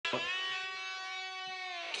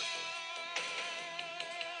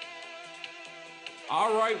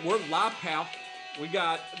All right, we're live, pal. We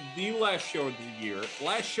got the last show of the year,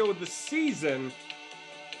 last show of the season,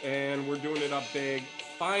 and we're doing it up big.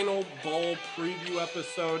 Final bowl preview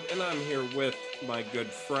episode, and I'm here with my good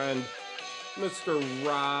friend, Mr.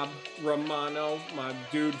 Rob Romano, my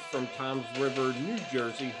dude from Toms River, New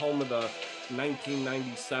Jersey, home of the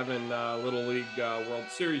 1997 Little League World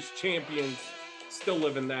Series champions. Still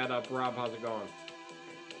living that up. Rob, how's it going?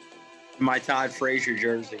 My Todd Frazier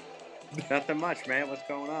jersey. Nothing much, man. What's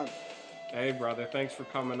going on? Hey, brother. Thanks for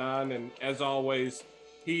coming on. And as always,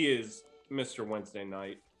 he is Mr. Wednesday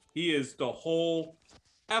Night. He is the whole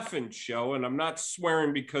effing show. And I'm not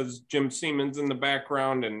swearing because Jim Seaman's in the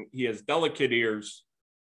background and he has delicate ears.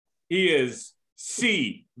 He is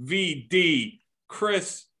CVD,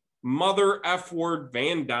 Chris Mother F Word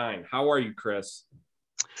Van Dyne. How are you, Chris?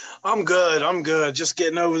 I'm good. Just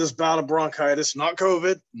getting over this bout of bronchitis. Not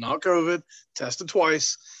COVID. Tested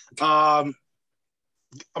twice. I'm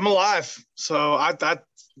alive. So I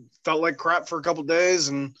felt like crap for a couple of days,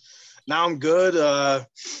 and now I'm good.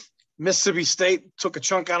 Mississippi State took a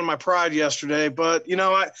chunk out of my pride yesterday, but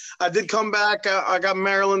I did come back. I got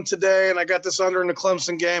Maryland today, and I got this under in the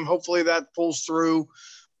Clemson game. Hopefully that pulls through.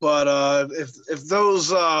 But if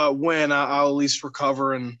those win, I'll at least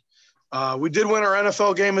recover. And we did win our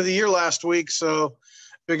NFL Game of the Year last week, so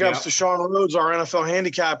big ups to Sean Rhodes, our NFL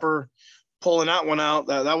handicapper, pulling that one out.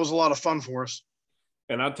 That was a lot of fun for us.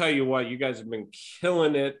 And I'll tell you what, you guys have been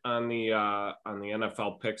killing it on the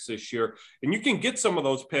NFL picks this year. And you can get some of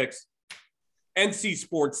those picks,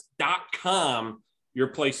 ncsports.com, your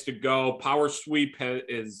place to go. Power Sweep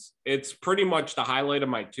it's pretty much the highlight of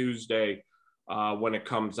my Tuesday when it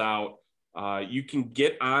comes out. You can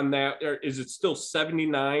get on that. Is it still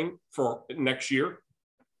 79 for next year?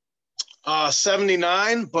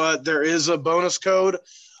 79, but there is a bonus code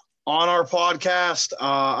on our podcast.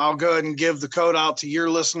 I'll go ahead and give the code out to your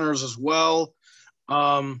listeners as well.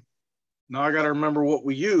 Now I got to remember what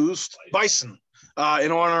we used. Bison,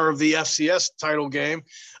 in honor of the FCS title game.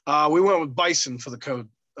 We went with Bison for the code.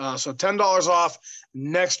 So $10 off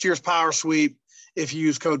next year's Power Sweep if you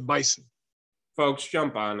use code Bison. Folks,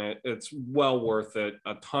 jump on it. It's well worth it.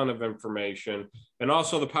 A ton of information. And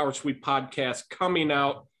also the Power Sweep podcast coming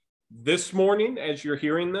out this morning as you're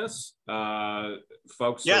hearing this.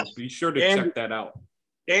 Folks, yes. So be sure to check that out.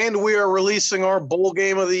 And we are releasing our bowl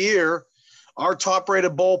game of the year. Our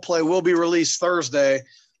top-rated bowl play will be released Thursday.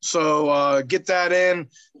 So get that in.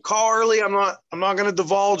 Call early. I'm not going to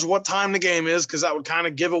divulge what time the game is because that would kind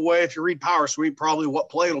of give away, if you read Power Sweep, probably what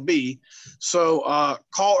play it'll be. So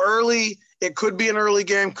call early. It could be an early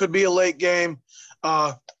game, could be a late game.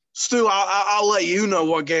 Stu, I'll let you know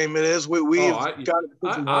what game it is.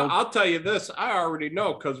 I'll tell you this. I already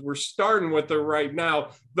know because we're starting with it right now.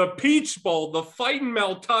 The Peach Bowl, the Fighting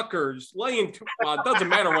Mel Tuckers laying. It doesn't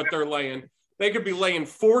matter what they're laying. They could be laying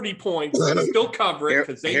 40 points and still cover it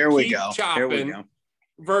because they keep chopping.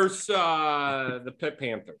 Versus the Pitt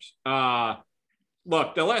Panthers.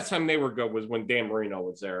 Look, the last time they were good was when Dan Marino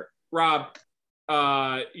was there. Rob,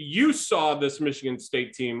 you saw this Michigan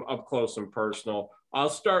State team up close and personal. I'll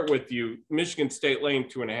start with you. Michigan State laying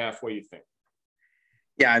 2.5. What do you think?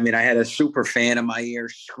 Yeah, I mean, I had a super fan in my ear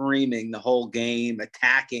screaming the whole game,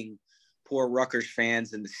 attacking poor Rutgers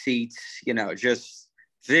fans in the seats, just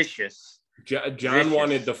vicious. John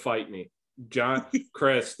wanted to fight me.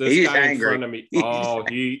 Chris, this guy angry. In front of me.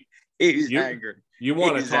 He's angry. You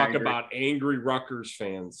want to talk about angry Rutgers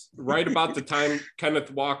fans. Right about the time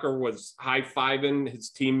Kenneth Walker was high-fiving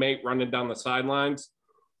his teammate running down the sidelines.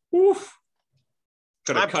 Oof.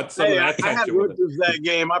 Could have cut some of that tension. I had Rutgers that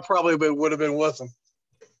game. I probably would have been with him.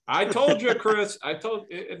 I told you, Chris. It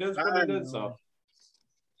is what it is, though.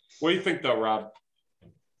 What do you think, though, Rob?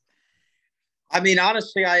 I mean,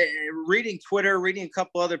 honestly, reading Twitter, reading a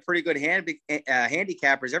couple other pretty good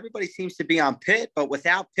handicappers, everybody seems to be on Pitt, but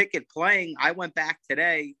without Pickett playing, I went back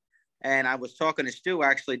today and I was talking to Stu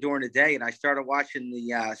actually during the day, and I started watching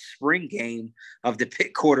the spring game of the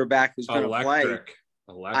Pitt quarterback who's going to play.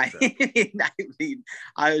 Electric.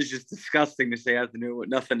 I was just disgusting to say I had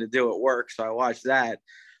nothing to do at work, so I watched that.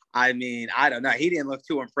 I mean, I don't know. He didn't look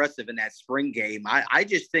too impressive in that spring game. I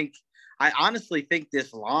honestly think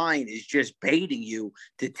this line is just baiting you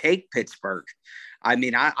to take Pittsburgh. I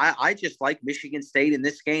mean, I just like Michigan State in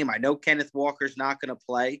this game. I know Kenneth Walker's not going to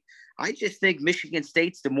play. I just think Michigan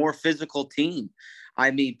State's the more physical team.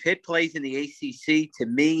 I mean, Pitt plays in the ACC. To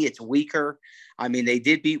me, it's weaker. I mean, they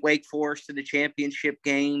did beat Wake Forest in the championship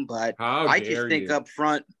game, but I just think up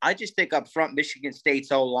front, Michigan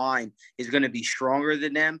State's O-line is going to be stronger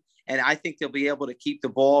than them. And I think they'll be able to keep the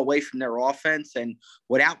ball away from their offense. And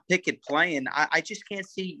without Pickett playing, I just can't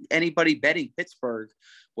see anybody betting Pittsburgh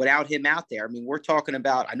without him out there. I mean, we're talking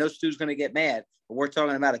about, I know Stu's going to get mad, but we're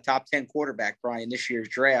talking about a top 10 quarterback, Brian, this year's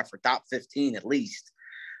draft, or top 15 at least.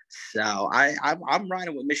 So I'm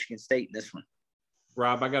riding with Michigan State in this one.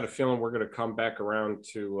 Rob, I got a feeling we're going to come back around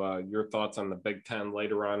to your thoughts on the Big Ten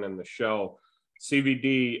later on in the show.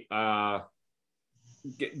 CVD,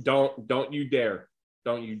 don't you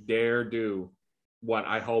dare do what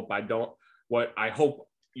I hope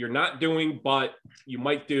you're not doing, but you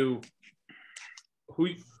might do.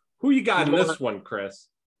 Who you got in this one, Chris?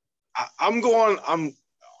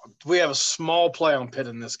 We have a small play on Pitt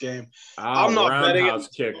in this game. I'm not roundhouse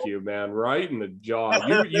kick you, man, right in the jaw.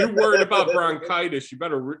 You worried about bronchitis? You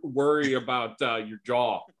better worry about your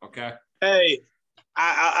jaw. Okay. Hey,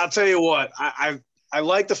 I'll tell you what. I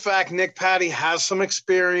like the fact Nick Patty has some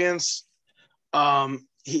experience.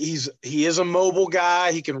 He is a mobile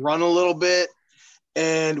guy. He can run a little bit,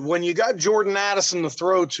 and when you got Jordan Addison to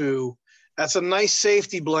throw to, that's a nice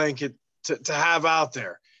safety blanket to have out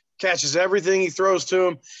there. Catches everything he throws to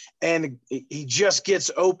him, and he just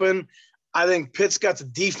gets open. I think Pitt's got the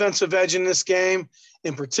defensive edge in this game,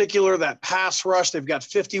 in particular that pass rush. They've got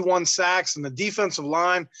 51 sacks, and the defensive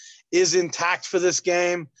line is intact for this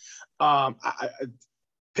game.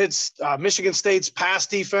 Michigan State's pass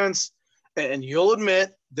defense, and you'll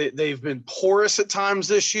admit they've been porous at times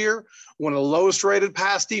this year. One of the lowest rated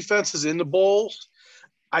pass defenses in the bowls.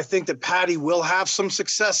 I think that Patty will have some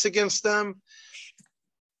success against them.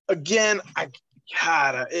 Again,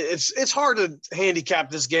 it's hard to handicap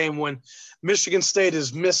this game when Michigan State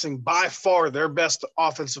is missing by far their best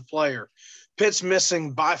offensive player. Pitt's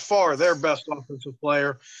missing by far their best offensive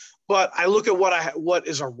player. But I look at what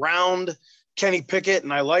is around Kenny Pickett,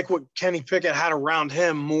 and I like what Kenny Pickett had around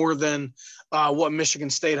him more than what Michigan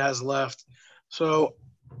State has left. So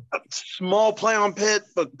a small play on Pitt,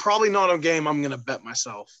 but probably not a game I'm going to bet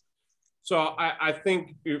myself. So I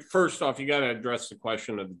think, first off, you got to address the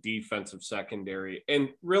question of the defensive secondary. And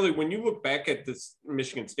really, when you look back at this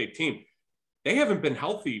Michigan State team, they haven't been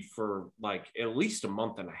healthy for like at least a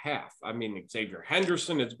month and a half. I mean, Xavier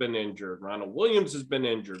Henderson has been injured. Ronald Williams has been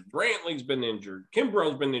injured. Brantley's been injured.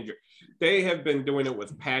 Kimbrell's been injured. They have been doing it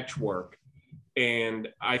with patchwork. And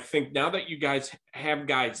I think now that you guys have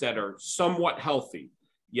guys that are somewhat healthy,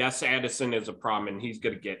 yes, Addison is a problem and he's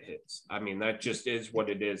going to get hits. I mean, that just is what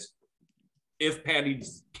it is. If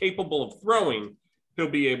Patty's capable of throwing, he'll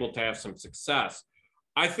be able to have some success.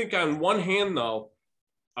 I think on one hand, though,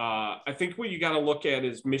 I think what you got to look at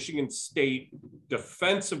is Michigan State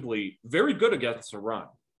defensively very good against the run.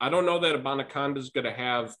 I don't know that Abanaconda is going to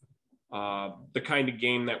have the kind of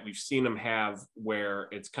game that we've seen him have where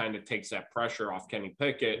it's kind of takes that pressure off Kenny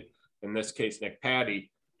Pickett, in this case, Nick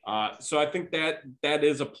Patty. So I think that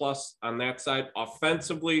is a plus on that side.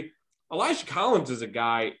 Offensively, Elijah Collins is a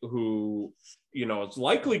guy who, is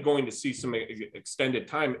likely going to see some extended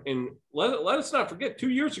time. And let us not forget, 2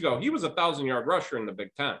 years ago, he was a 1,000-yard rusher in the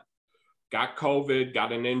Big Ten. Got COVID,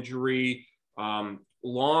 got an injury,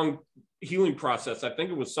 long healing process. I think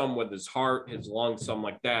it was some with his heart, his lungs, something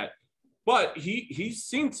like that. But he's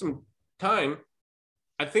seen some time.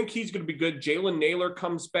 I think he's going to be good. Jalen Naylor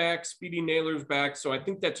comes back. Speedy Naylor's back. So I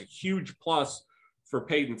think that's a huge plus for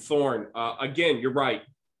Peyton Thorne. Again, you're right.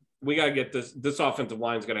 We got to get this offensive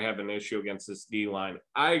line is going to have an issue against this D line.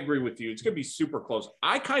 I agree with you. It's going to be super close.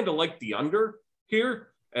 I kind of like the under here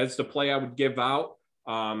as the play I would give out.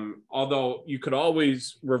 Although you could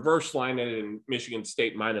always reverse line it in Michigan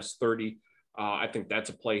State -30. I think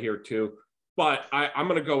that's a play here too. But I'm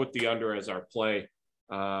going to go with the under as our play.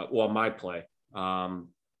 My play.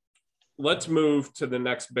 Let's move to the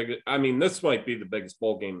next big. I mean, this might be the biggest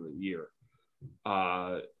bowl game of the year.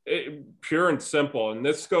 Pure and simple, and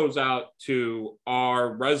this goes out to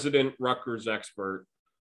our resident Rutgers expert,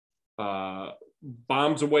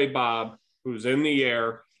 Bombs Away Bob, who's in the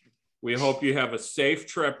air. We hope you have a safe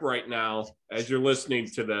trip right now as you're listening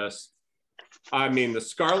to this. I mean, the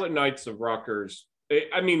Scarlet Knights of Rutgers,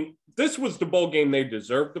 this was the bowl game they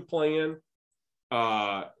deserved to play in.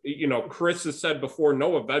 Chris has said before,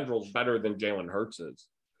 Noah Vedrill's better than Jalen Hurts is.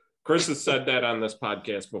 Chris has said that on this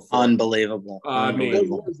podcast before. Unbelievable.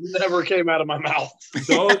 Never came out of my mouth.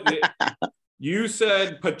 You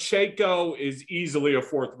said Pacheco is easily a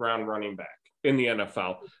 4th-round running back in the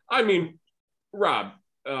NFL. I mean, Rob,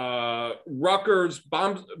 Rutgers,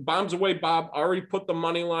 bombs away. Bob already put the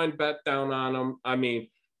money line bet down on them. I mean,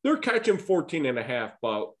 they're catching 14.5,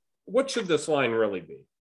 but what should this line really be?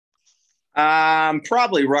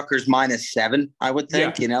 Probably Rutgers -7, I would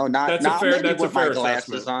think. Yeah. Not that's a fair my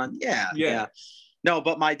glasses assessment. on. Yeah. No,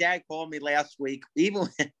 but my dad called me last week. Even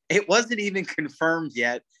it wasn't even confirmed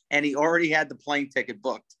yet, and he already had the plane ticket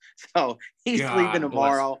booked. So he's leaving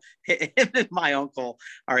tomorrow. Him and my uncle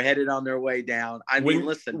are headed on their way down. I mean,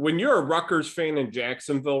 listen. When you're a Rutgers fan in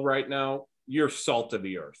Jacksonville right now, you're salt of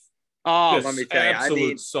the earth. Oh, let me tell you. I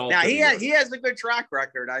mean, salt now he has a good track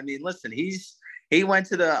record. I mean, listen, he went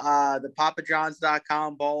to the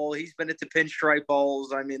PapaJohns.com bowl. He's been at the Pinstripe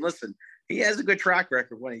Bowls. I mean, listen, he has a good track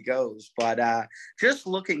record when he goes. But just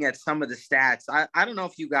looking at some of the stats, I don't know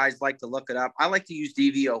if you guys like to look it up. I like to use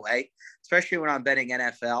DVOA, especially when I'm betting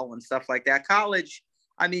NFL and stuff like that. College,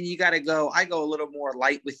 I mean, you got to go. I go a little more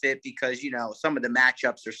light with it because, you know, some of the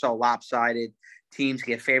matchups are so lopsided. Teams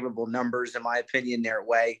get favorable numbers, in my opinion, their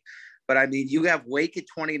way. But I mean, you have Wake at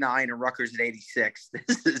 29 and Rutgers at 86.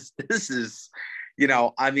 This is, you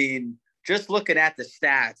know, I mean, just looking at the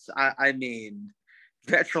stats, I mean,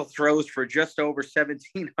 Vettel throws for just over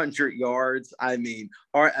 1,700 yards. I mean,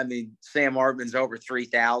 Sam Hartman's over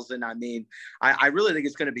 3,000. I mean, I really think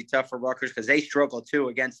it's going to be tough for Rutgers because they struggle too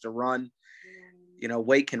against the run. You know,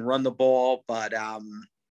 Wake can run the ball, but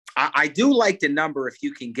I do like the number if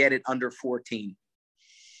you can get it under 14.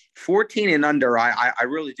 14 and under, I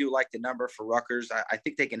really do like the number for Rutgers. I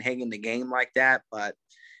think they can hang in the game like that, but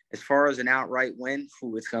as far as an outright win,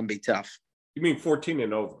 it's going to be tough. You mean 14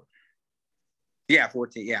 and over? Yeah,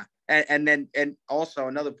 14, yeah. And also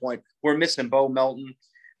another point, we're missing Bo Melton.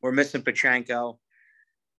 We're missing Pachenko.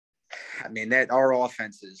 I mean, that our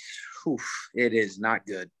offense is, it is not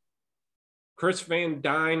good. Chris Van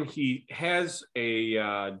Dyne, he has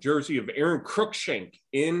a jersey of Aaron Cruikshank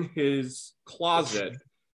in his closet.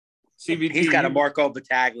 CVD, he's got a Marco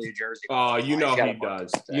Battaglia jersey. Oh, you know he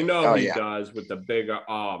does. You know he does with the big.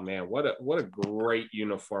 Oh man, what a great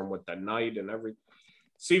uniform with the knight and everything.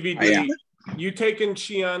 CVD, you taking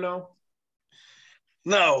Schiano?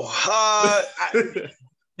 No.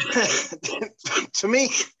 To me,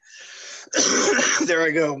 there I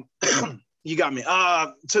go. You got me.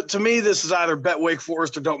 To me, this is either bet Wake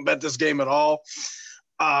Forest or don't bet this game at all.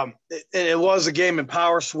 It was a game in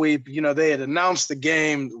Power Sweep. You know, they had announced the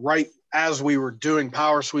game right as we were doing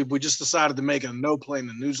Power Sweep. We just decided to make it a no play in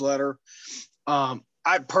the newsletter. I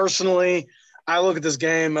personally, I look at this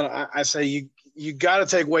game and I say you got to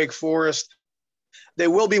take Wake Forest. They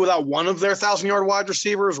will be without one of their 1,000-yard wide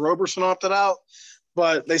receivers. Roberson opted out,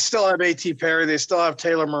 but they still have A.T. Perry. They still have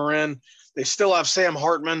Taylor Marin. They still have Sam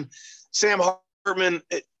Hartman. Sam Hartman,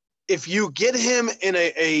 if you get him in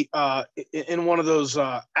in one of those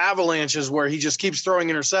avalanches where he just keeps throwing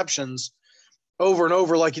interceptions over and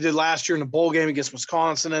over like he did last year in the bowl game against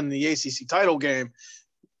Wisconsin and the ACC title game,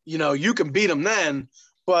 you know, you can beat him then.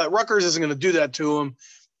 But Rutgers isn't going to do that to him.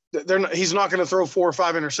 He's not going to throw 4 or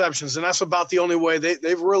 5 interceptions, and that's about the only way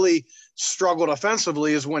they've really struggled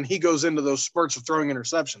offensively is when he goes into those spurts of throwing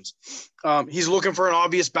interceptions. He's looking for an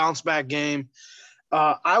obvious bounce-back game.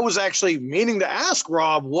 I was actually meaning to ask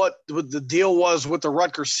Rob what the deal was with the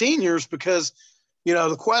Rutgers seniors because, you know,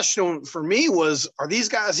 the question for me was, are these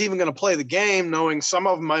guys even going to play the game, knowing some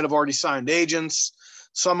of them might have already signed agents,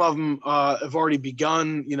 some of them have already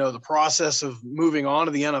begun, you know, the process of moving on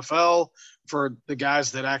to the NFL for the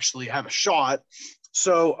guys that actually have a shot.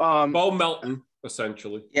 So Bo Melton,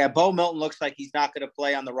 essentially. Yeah, Bo Melton looks like he's not going to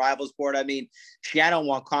play on the Rivals board. I mean, Shannon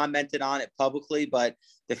commented on it publicly, but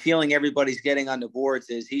the feeling everybody's getting on the boards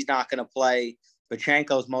is he's not going to play.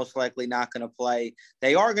 Pachenko's most likely not going to play.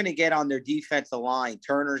 They are going to get on their defensive line.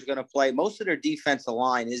 Turner's going to play. Most of their defensive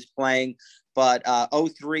line is playing, but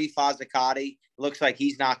 03 Fazacati looks like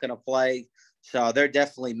he's not going to play. So they're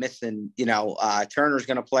definitely missing, you know, Turner's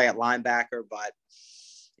going to play at linebacker, but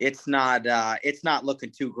it's not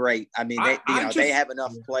looking too great. I mean, they have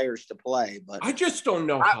enough players to play, but I just don't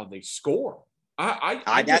know how they score.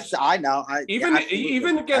 I know.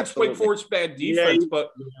 Even against Wake Forest bad defense,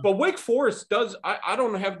 but Wake Forest does. I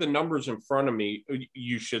don't have the numbers in front of me.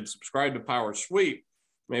 You should subscribe to Power Sweep.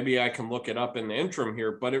 Maybe I can look it up in the interim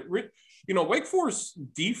here. But Wake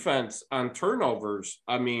Forest defense on turnovers.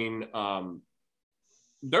 I mean,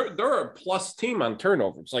 they're a plus team on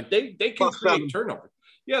turnovers. Like they can create turnovers.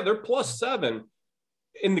 Yeah, they're +7.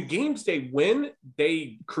 In the games they win,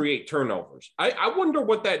 they create turnovers. I wonder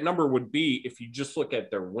what that number would be if you just look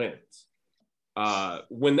at their wins.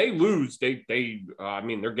 When they lose, they're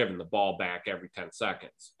giving the ball back every 10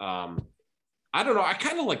 seconds. I don't know. I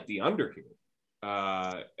kind of like the under here.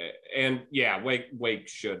 And yeah, Wake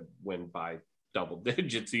should win by double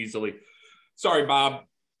digits easily. Sorry, Bob.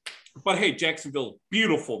 But hey, Jacksonville,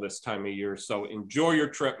 beautiful this time of year. So enjoy your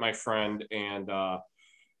trip, my friend. And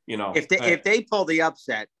if they pull the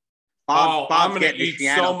upset, Bob's getting the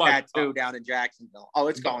Schiano tattoo down in Jacksonville. Oh,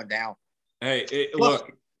 it's going down.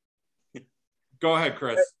 Look. Go ahead,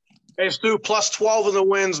 Chris. Hey, Stu, plus 12 in the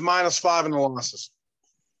wins, minus 5 in the losses.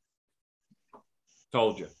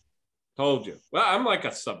 Told you. Well, I'm like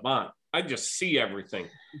a savant. I just see everything.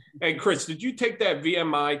 Hey, Chris, did you take that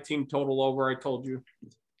VMI team total over I told you?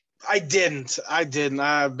 I didn't.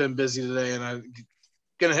 I've been busy today, and I'm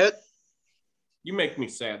going to hit. You make me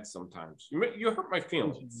sad sometimes. You hurt my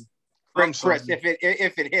feelings. Chris, if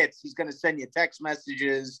it hits, he's going to send you text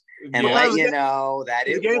messages and let you know that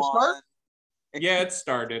it won. Yeah, it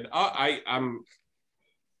started. I'll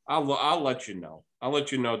let you know. I'll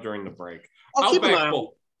let you know during the break.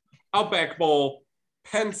 I'll back bowl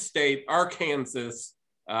Penn State, Arkansas.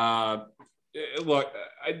 Look,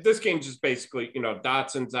 this game just basically,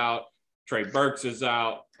 Dotson's out, Trey Burks is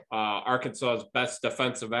out, Arkansas's best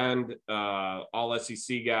defensive end, all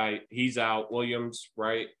SEC guy, he's out. Williams,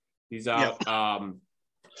 right? He's out. Yep.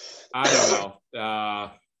 I don't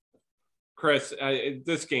know. Chris,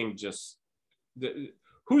 this game just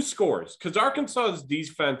who scores? Because Arkansas's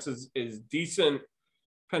defense is decent.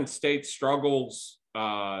 Penn State struggles,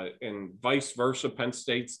 and vice versa. Penn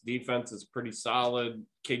State's defense is pretty solid.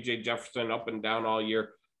 KJ Jefferson up and down all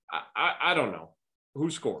year. I don't know who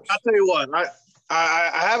scores. I'll tell you what.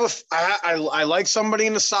 I like somebody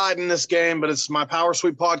in the side in this game, but it's my Power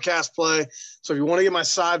Sweep podcast play. So if you want to get my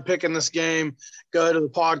side pick in this game, go to the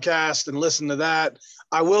podcast and listen to that.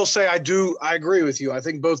 I will say I agree with you. I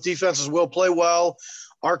think both defenses will play well.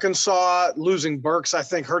 Arkansas losing Burks, I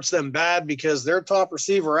think, hurts them bad because their top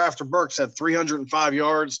receiver after Burks had 305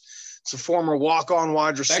 yards. It's a former walk-on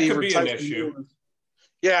wide receiver. That could be an issue.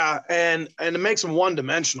 Yeah, and it makes them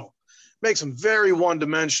one-dimensional. Makes them very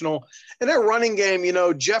one-dimensional. And their running game,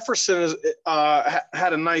 Jefferson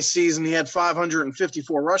had a nice season. He had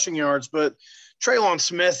 554 rushing yards, but Traylon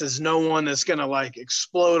Smith is no one that's going to,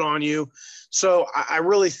 explode on you. So I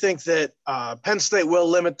really think that Penn State will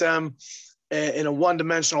limit them in a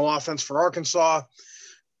one-dimensional offense for Arkansas.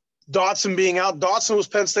 Dotson being out, Dotson was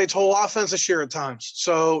Penn State's whole offense this year at times.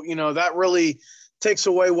 So, that really takes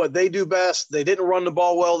away what they do best. They didn't run the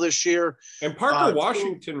ball well this year. And Parker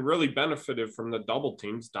Washington really benefited from the double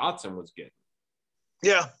teams Dotson was getting.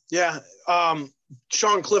 Yeah.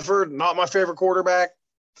 Sean Clifford, not my favorite quarterback.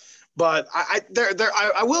 But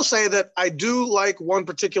I will say that I do like one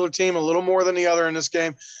particular team a little more than the other in this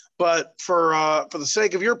game. But for the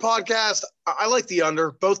sake of your podcast, I like the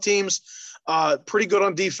under. Both teams pretty good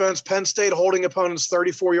on defense. Penn State holding opponents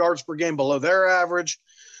 34 yards per game below their average.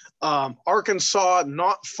 Arkansas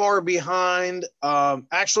not far behind.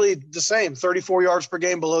 Actually the same, 34 yards per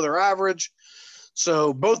game below their average.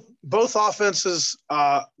 So both offenses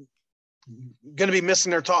going to be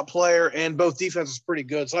missing their top player, and both defenses pretty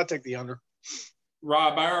good. So I take the under.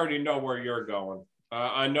 Rob, I already know where you're going.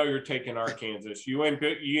 I know you're taking Arkansas. You ain't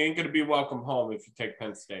going to be welcome home if you take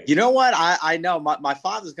Penn State. You know what? I know my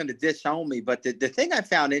father's going to disown me, but the thing I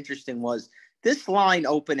found interesting was this line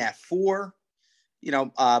opened at 4,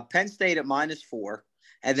 Penn State at -4.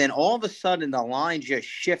 And then all of a sudden the line just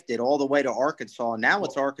shifted all the way to Arkansas. And now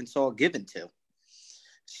it's Arkansas given to.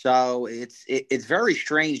 So it's very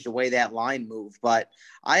strange the way that line moved. But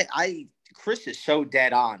Chris is so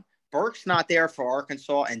dead on. Burke's not there for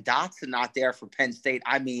Arkansas and Dotson not there for Penn State.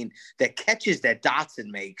 I mean, the catches that Dotson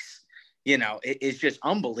makes, it is just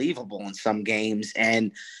unbelievable in some games.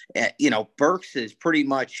 And, Burks is pretty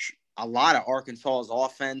much a lot of Arkansas's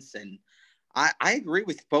offense. And I agree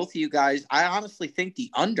with both of you guys. I honestly think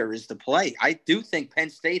the under is the play. I do think Penn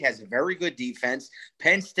State has a very good defense.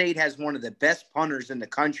 Penn State has one of the best punters in the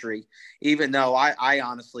country, even though I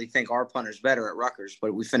honestly think our punter's better at Rutgers,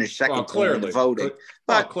 but we finished second in the voting.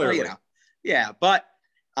 But clearly. But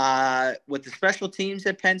with the special teams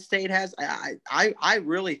that Penn State has, I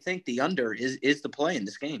really think the under is the play in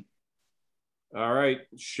this game. All right.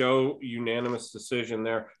 Show unanimous decision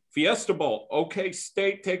there. Fiesta Bowl, OK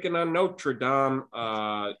State taking on Notre Dame.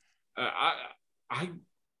 I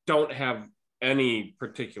don't have any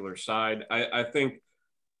particular side. I think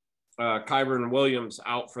Kyron Williams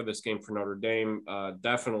out for this game for Notre Dame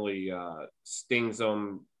definitely stings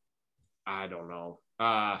them. I don't know.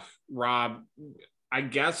 Rob, I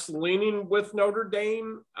guess leaning with Notre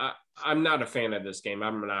Dame. I'm not a fan of this game.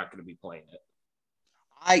 I'm not going to be playing it.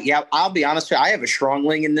 I'll be honest with you. I have a strong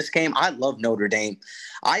lean in this game. I love Notre Dame.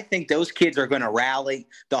 I think those kids are going to rally.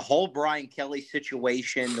 The whole Brian Kelly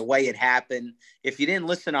situation, the way it happened. If you didn't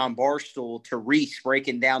listen on Barstool to Reese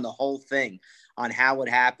breaking down the whole thing on how it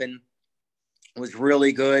happened, was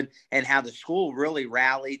really good, and how the school really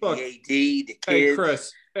rallied. Look, the AD, the kids. Hey,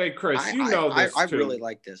 Chris, Hey, Chris, you know this I too. really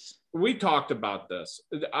like this. We talked about this.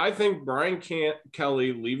 I think Brian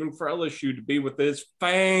Kelly leaving for LSU to be with his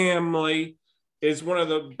family is one of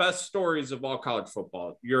the best stories of all college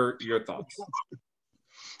football. Your thoughts?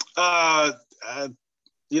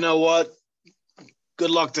 You know what?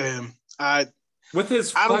 Good luck to him. With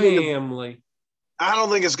his family. I don't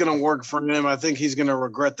think it's going to work for him. I think he's going to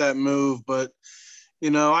regret that move. But,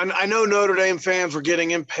 I know Notre Dame fans were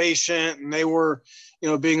getting impatient and they were,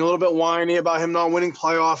 being a little bit whiny about him not winning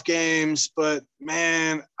playoff games. But,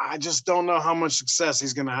 man, I just don't know how much success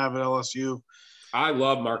he's going to have at LSU. I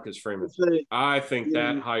love Marcus Freeman. I think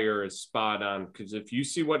that hire is spot on because if you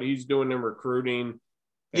see what he's doing in recruiting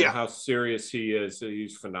and how serious he is,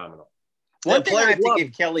 he's phenomenal. One thing I have to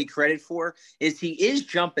give Kelly credit for is he is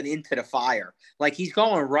jumping into the fire. Like he's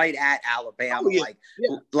going right at Alabama.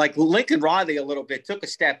 Like Lincoln Riley a little bit took a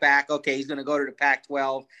step back. Okay, he's going to go to the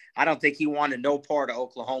Pac-12. I don't think he wanted no part of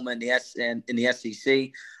Oklahoma in the SEC.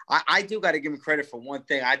 I do got to give him credit for one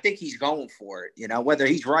thing. I think he's going for it. Whether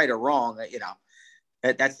he's right or wrong,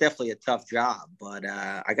 that's definitely a tough job. But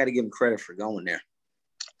I got to give him credit for going there.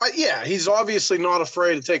 He's obviously not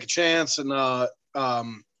afraid to take a chance and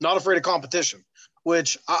not afraid of competition,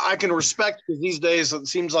 which I can respect because these days it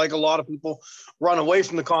seems like a lot of people run away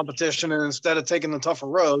from the competition and instead of taking the tougher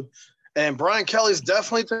road. And Brian Kelly's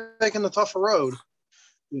definitely taking the tougher road.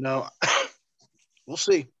 We'll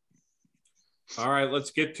see. All right, let's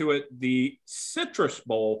get to it. The Citrus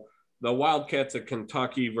Bowl, the Wildcats of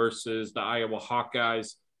Kentucky versus the Iowa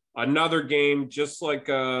Hawkeyes. Another game just like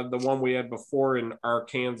the one we had before in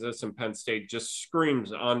Arkansas and Penn State, just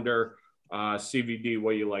screams under. CVD,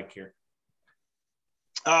 what do you like here?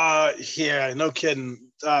 No kidding.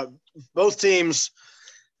 Both teams,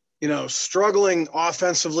 struggling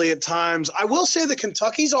offensively at times. I will say that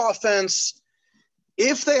Kentucky's offense,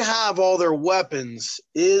 if they have all their weapons,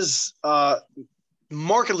 is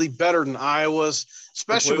markedly better than Iowa's,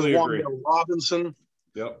 especially with Wan'Dale Robinson.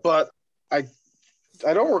 Yep. But I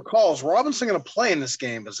don't recall, is Robinson going to play in this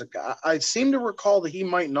game? I seem to recall that he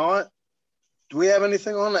might not. Do we have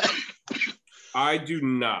anything on that? I do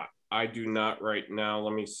not right now.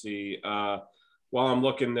 Let me see. While I'm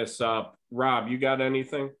looking this up, Rob, you got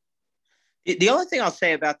anything? The only thing I'll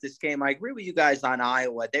say about this game, I agree with you guys on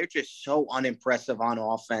Iowa. They're just so unimpressive on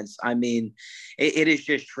offense. I mean, it is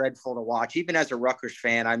just dreadful to watch. Even as a Rutgers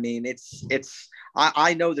fan, I mean,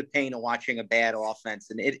 I know the pain of watching a bad offense,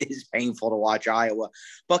 and it is painful to watch Iowa.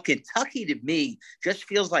 But Kentucky, to me, just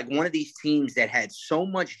feels like one of these teams that had so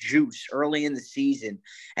much juice early in the season.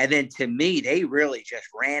 And then, to me, they really just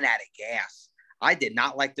ran out of gas. I did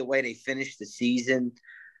not like the way they finished the season.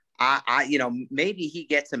 Maybe he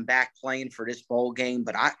gets him back playing for this bowl game,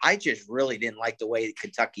 but I just really didn't like the way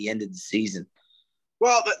Kentucky ended the season.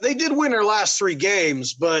 Well, they did win their last 3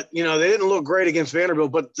 games, but, they didn't look great against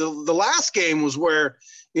Vanderbilt. But the last game was where,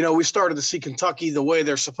 we started to see Kentucky the way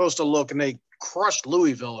they're supposed to look, and they crushed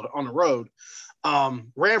Louisville on the road.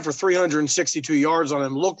 Ran for 362 yards on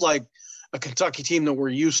them, looked like a Kentucky team that we're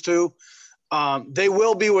used to. They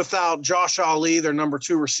will be without Josh Ali, their number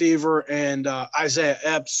 2 receiver, and Isaiah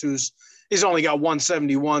Epps, he's only got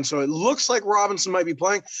 171. So it looks like Robinson might be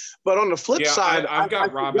playing. But on the flip side, I've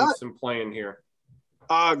got Robinson playing here.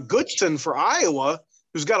 Goodson for Iowa,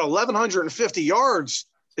 who's got 1,150 yards,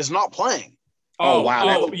 is not playing. Oh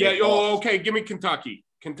wow! Okay. Give me Kentucky.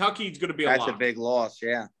 Kentucky's going to be a That's a big loss.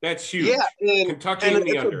 Yeah, that's huge. Yeah, Kentucky and in the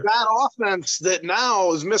it's under. A bad offense that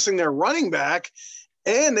now is missing their running back,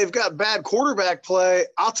 and they've got bad quarterback play.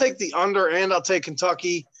 I'll take the under, and I'll take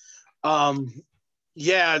Kentucky. Iowa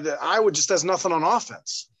just has nothing on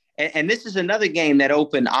offense. And this is another game that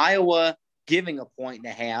opened Iowa giving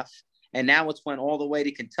 1.5. And now it's went all the way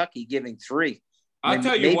to Kentucky giving 3. I'll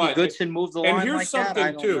tell you what. Maybe Goodson moved the line and here's like something that.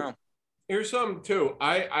 I don't know. Here's something too.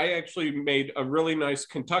 I actually made a really nice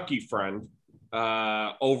Kentucky friend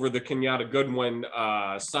over the Kenyatta Goodwin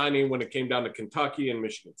signing when it came down to Kentucky and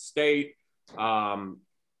Michigan State. And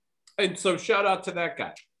so shout out to that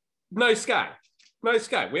guy. Nice guy.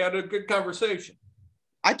 We had a good conversation.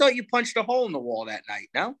 I thought you punched a hole in the wall that night,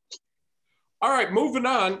 no? All right, moving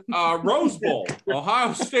on. Rose Bowl,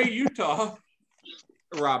 Ohio State, Utah.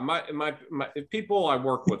 Rob, my people I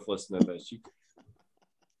work with listen to this.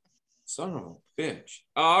 Son of a bitch.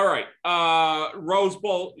 All right, Rose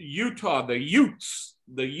Bowl, Utah. The Utes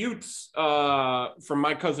from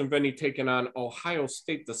my cousin Vinny taking on Ohio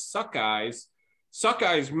State. The Suckeyes.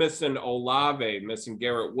 Suckeyes missing Olave, missing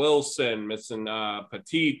Garrett Wilson, missing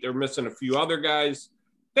Petit. They're missing a few other guys.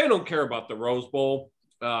 They don't care about the Rose Bowl.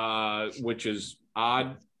 Which is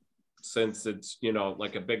odd since it's,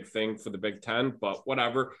 like a big thing for the Big Ten, but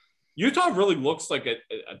whatever. Utah really looks like a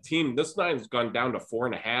team. This nine's gone down to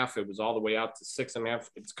 4.5. It was all the way out to 6.5.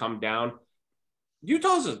 It's come down.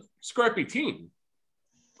 Utah's a scrappy team.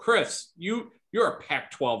 Chris, you're a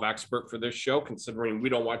Pac-12 expert for this show, considering we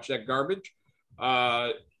don't watch that garbage.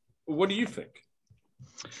 What do you think?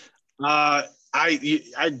 I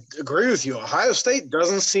agree with you. Ohio State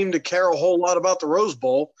doesn't seem to care a whole lot about the Rose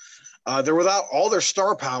Bowl. They're without all their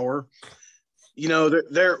star power. You know,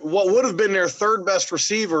 they're what would have been their third best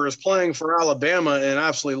receiver is playing for Alabama and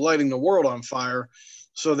absolutely lighting the world on fire.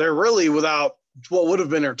 So they're really without what would have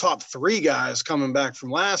been their top three guys coming back from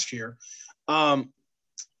last year. And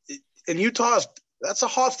Utah's that's a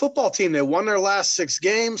hot football team. They won their last 6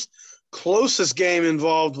 games. Closest game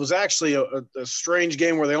involved was actually a strange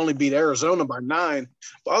game where they only beat Arizona by 9.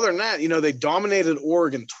 But other than that, you know, they dominated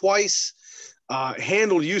Oregon twice.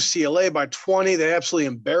 Handled UCLA by 20. They absolutely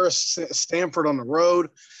embarrassed Stanford on the road.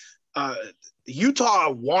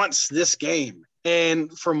 Utah wants this game.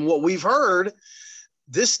 And from what we've heard,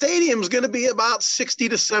 this stadium is going to be about 60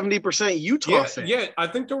 to 70% Utah fans. Yeah, I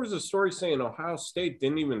think there was a story saying Ohio State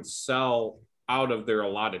didn't even sell out of their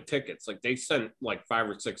allotted tickets. Like they sent like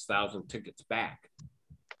 5,000 or 6,000 tickets back.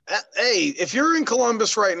 Hey, if you're in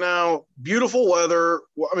Columbus right now, beautiful weather.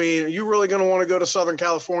 I mean, are you really going to want to go to Southern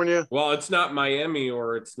California? Well, it's not Miami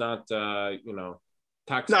or it's not,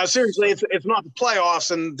 Texas. No, seriously, it's not the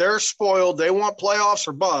playoffs, and they're spoiled. They want playoffs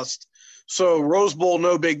or bust. So Rose Bowl,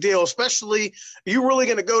 no big deal. Especially, are you really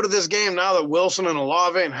going to go to this game now that Wilson and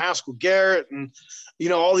Olave and Haskell Garrett and, you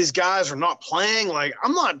know, all these guys are not playing? Like,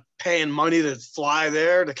 I'm not paying money to fly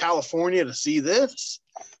there to California to see this.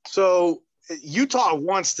 So Utah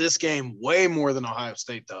wants this game way more than Ohio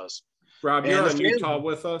State does. Rob, you're in Utah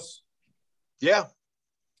with us? Yeah.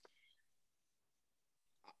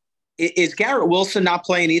 Is Garrett Wilson not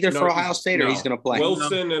playing either for Ohio State, or he's going to play?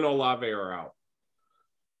 Wilson and Olave are out.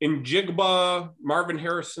 In Jigba, Marvin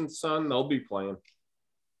Harrison's son, they'll be playing.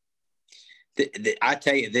 I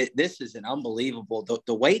tell you, this is an unbelievable –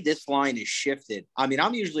 the way this line is shifted. I mean,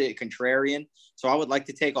 I'm usually a contrarian, so I would like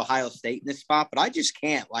to take Ohio State in this spot, but I just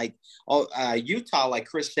can't. Like, Utah, like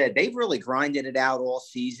Chris said, they've really grinded it out all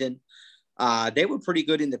season. They were pretty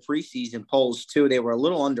good in the preseason polls, too. They were a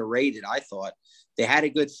little underrated, I thought. They had a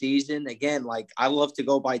good season. Again, like, I love to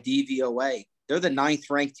go by DVOA. They're the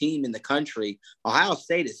 9th-ranked team in the country. Ohio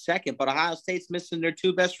State is second, but Ohio State's missing their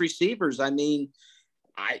 2 best receivers. I mean,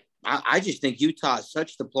 I just think Utah is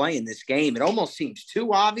such the play in this game. It almost seems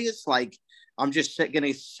too obvious. Like, I'm just going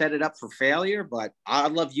to set it up for failure, but I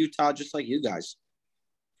love Utah just like you guys.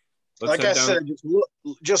 Like I said,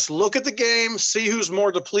 just look at the game, see who's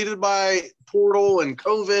more depleted by portal and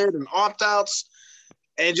COVID and opt-outs,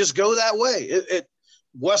 and just go that way.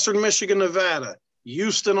 Western Michigan, Nevada,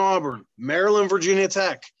 Houston, Auburn, Maryland, Virginia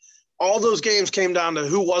Tech, all those games came down to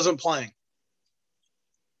who wasn't playing.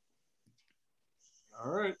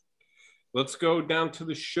 All right. Let's go down to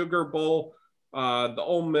the Sugar Bowl. The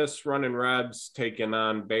Ole Miss Running Rebs taking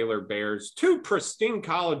on Baylor Bears, 2 pristine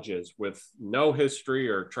colleges with no history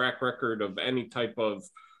or track record of any type of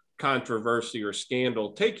controversy or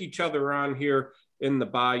scandal. Take each other on here in the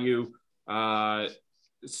Bayou.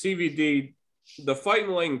 CVD, the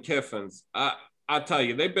Fighting Lane Kiffins, I'll tell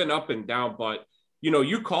you, they've been up and down, but, you know,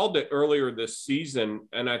 you called it earlier this season,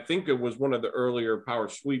 and I think it was one of the earlier Power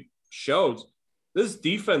Sweep shows. This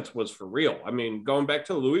defense was for real. I mean, going back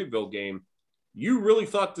to the Louisville game, you really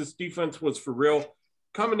thought this defense was for real.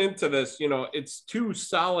 Coming into this, you know, it's 2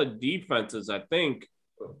 solid defenses, I think.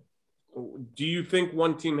 Do you think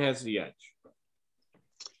one team has the edge?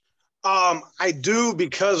 I do,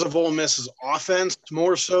 because of Ole Miss's offense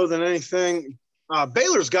more so than anything.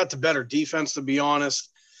 Baylor's got the better defense, to be honest.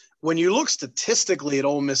 When you look statistically at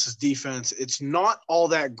Ole Miss's defense, it's not all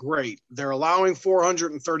that great. They're allowing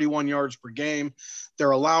 431 yards per game.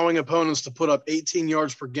 They're allowing opponents to put up 18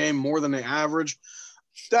 yards per game, more than they average.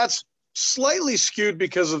 That's slightly skewed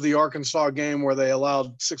because of the Arkansas game where they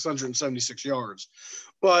allowed 676 yards.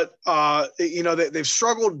 But, you know, they've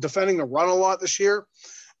struggled defending the run a lot this year.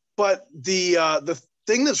 But the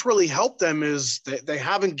thing that's really helped them is they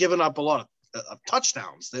haven't given up a lot of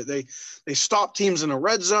touchdowns. They stop teams in the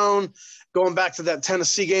red zone. Going back to that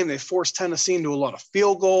Tennessee game, they forced Tennessee into a lot of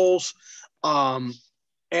field goals.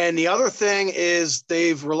 And the other thing is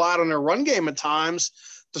they've relied on their run game at times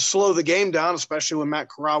to slow the game down, especially when Matt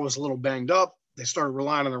Corral was a little banged up. They started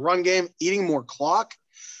relying on the run game, eating more clock,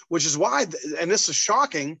 which is why, and this is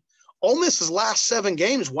shocking, Ole Miss's last 7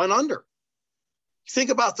 games went under.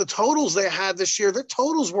 Think about the totals they had this year. Their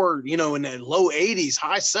totals were, you know, in the low 80s,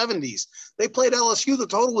 high 70s. They played LSU. The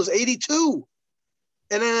total was 82.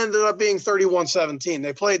 and it ended up being 31-17.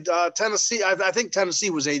 They played Tennessee. I think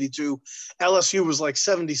Tennessee was 82. LSU was like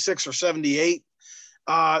 76 or 78.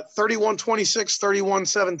 31-26,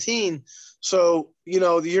 31-17. So,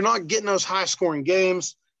 you're not getting those high-scoring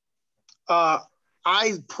games.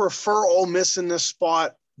 I prefer Ole Miss in this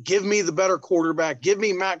spot. Give me the better quarterback. Give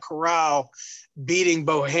me Matt Corral beating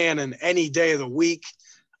Bohannon any day of the week.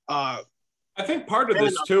 I think part of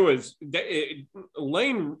this too is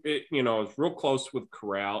Lane, is real close with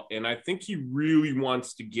Corral, and I think he really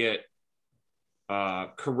wants to get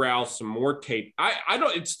Corral some more tape. I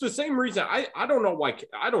don't. It's the same reason. I don't know why.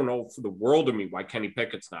 I don't know for the world of me why Kenny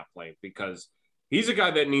Pickett's not playing, because he's a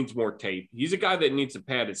guy that needs more tape. He's a guy that needs to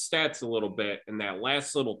pad his stats a little bit, and that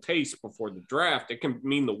last little taste before the draft, it can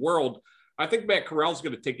mean the world. I think Matt Corral's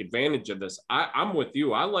going to take advantage of this. I'm with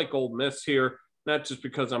you. I like Ole Miss here, not just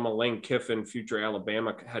because I'm a Lane Kiffin, future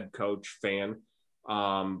Alabama head coach fan,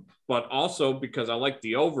 but also because I like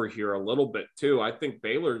the over here a little bit too. I think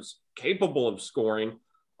Baylor's capable of scoring.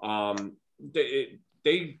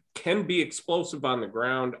 They can be explosive on the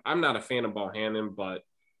ground. I'm not a fan of Bohannon, but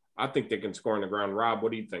I think they can score on the ground. Rob,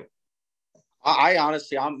 what do you think?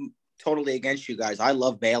 I'm totally against you guys. I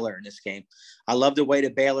love Baylor in this game. I love the way the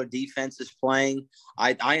Baylor defense is playing.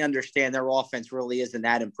 I understand their offense really isn't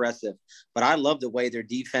that impressive, but I love the way their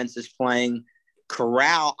defense is playing.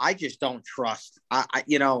 Corral, I just don't trust.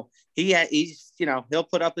 He'll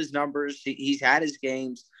put up his numbers. He's had his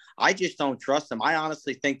games. I just don't trust him. I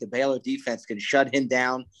honestly think the Baylor defense can shut him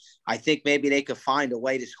down. I think maybe they could find a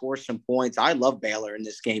way to score some points. I love Baylor in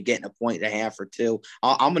this game, getting 1.5 or 2.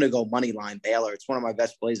 I'm going to go money line Baylor. It's one of my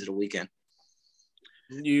best plays of the weekend.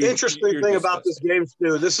 Interesting thing about this game,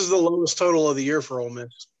 too, this is the lowest total of the year for Ole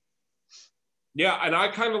Miss. Yeah, and I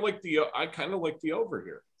kind of like the over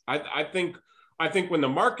here. I think when the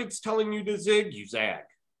market's telling you to zig, you zag.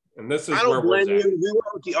 And this is where we're at. We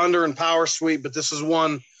went the under and power sweep, but this is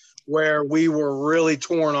one where we were really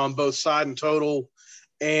torn on both side and total,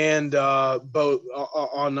 and both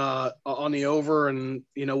on the over and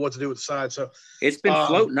what to do with the side. So it's been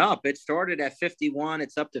floating up. It started at 51.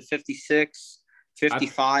 It's up to 56,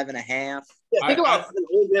 55 and a half. Yeah, think about an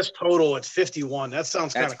Ole Miss total at 51. That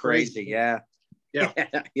sounds kind of crazy. Yeah.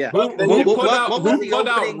 Yeah. Who put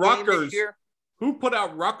out Rutgers? Who put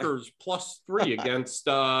out Rutgers +3 against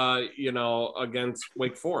against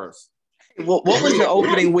Wake Forest? What was the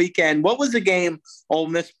opening weekend? What was the game Ole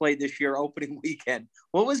Miss played this year opening weekend?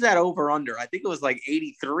 What was that over under? I think it was like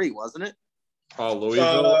 83, wasn't it? Oh,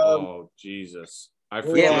 Louisville. Jesus. I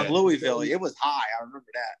forget. Yeah, it was Louisville. It was high. I remember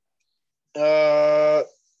that.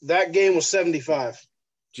 That game was 75.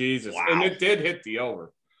 Jesus. Wow. And it did hit the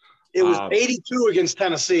over. It was 82 against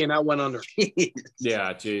Tennessee, and that went under.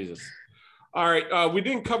 Yeah, Jesus. All right. We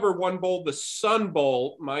didn't cover one bowl, the Sun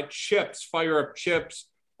Bowl. My Chips, Fire Up Chips,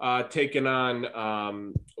 taking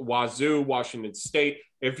on Wazoo, Washington State.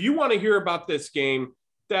 If you want to hear about this game,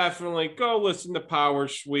 definitely go listen to Power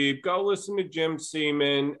Sweep. Go listen to Jim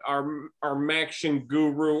Seaman, our Maction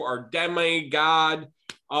guru, our demigod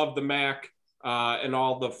of the MAC, and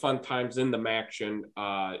all the fun times in the Maction.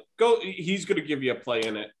 He's going to give you a play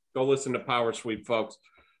in it. Go listen to Power Sweep, folks,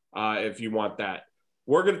 if you want that.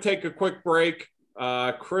 We're going to take a quick break.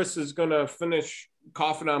 Chris is going to finish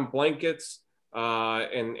coughing on blankets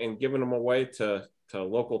and giving them away to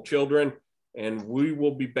local children. And we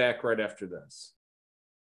will be back right after this.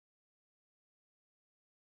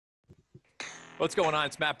 What's going on?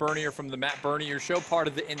 It's Matt Bernier from the Matt Bernier Show, part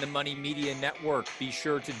of the In the Money Media Network. Be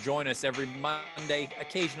sure to join us every Monday,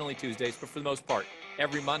 occasionally Tuesdays, but for the most part,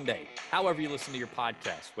 every Monday. However you listen to your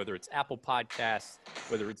podcast, whether it's Apple Podcasts,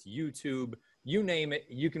 whether it's YouTube, you name it,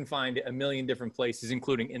 you can find it a million different places,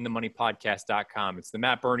 including inthemoneypodcast.com. It's the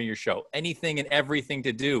Matt Bernier Show. Anything and everything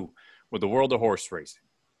to do with the world of horse racing.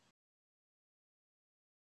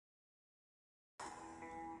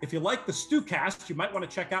 If you like the Stewcast, you might want to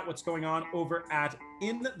check out what's going on over at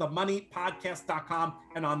inthemoneypodcast.com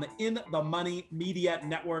and on the In the Money Media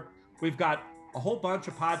Network. We've got a whole bunch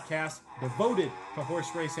of podcasts devoted to horse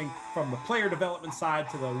racing, from the player development side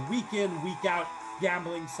to the week in, week out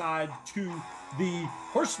gambling side to the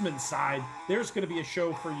horseman side. There's going to be a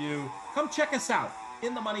show for you. Come check us out,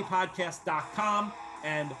 inthemoneypodcast.com,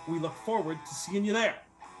 and we look forward to seeing you there.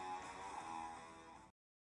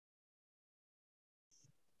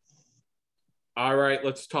 All right,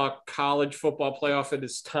 let's talk college football playoff. It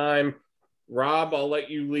is time. Rob, I'll let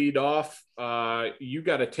you lead off. You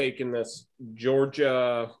got to take in this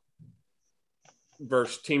Georgia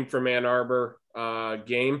versus team from Ann Arbor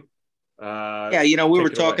game. We were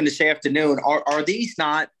talking this afternoon. Are these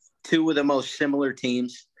not two of the most similar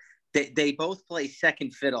teams? They both play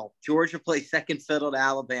second fiddle. Georgia plays second fiddle to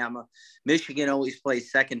Alabama. Michigan always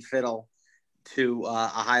plays second fiddle to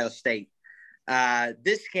Ohio State.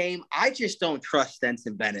 This game, I just don't trust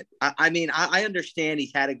Stetson Bennett. I mean, I understand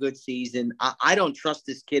he's had a good season. I don't trust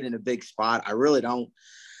this kid in a big spot. I really don't.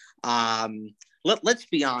 Let's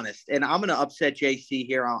be honest, and I'm going to upset JC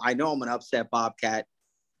here. I know I'm going to upset Bobcat.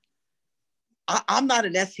 I'm not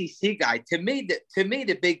an SEC guy. To me,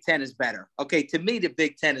 the Big Ten is better. Okay, to me, the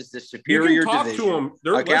Big Ten is the superior division. To them.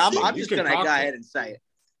 Okay, I'm just going to go ahead and say it.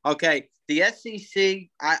 Okay, the SEC,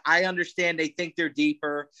 I understand they think they're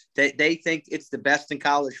deeper. They think it's the best in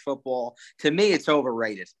college football. To me, it's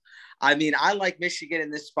overrated. I mean, I like Michigan in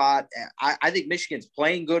this spot. I think Michigan's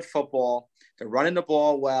playing good football. They're running the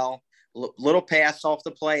ball well. Little pass off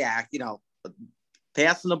the play act,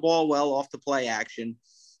 passing the ball well off the play action.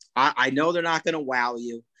 I know they're not going to wow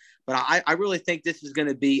you, but I really think this is going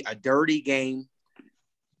to be a dirty game.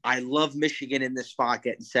 I love Michigan in this spot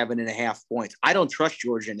getting 7.5 points. I don't trust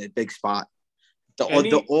Georgia in a big spot.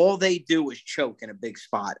 All they do is choke in a big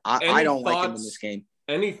spot. I don't like them in this game.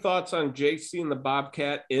 Any thoughts on JC and the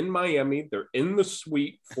Bobcat in Miami? They're in the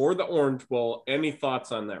suite for the Orange Bowl. Any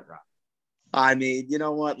thoughts on that, Rob? I mean, you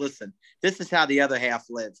know what? Listen, this is how the other half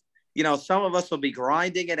lives. Some of us will be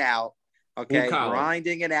grinding it out. Okay,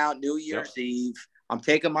 grinding it out New Year's Eve. I'm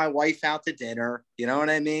taking my wife out to dinner. You know what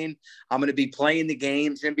I mean? I'm going to be playing the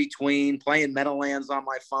games in between, playing Meadowlands on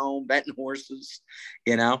my phone, betting horses,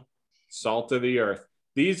 Salt of the earth.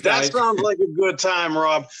 These guys. That sounds like a good time,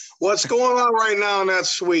 Rob. What's going on right now in that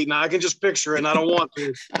suite? Now, I can just picture it, and I don't want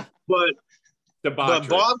to. But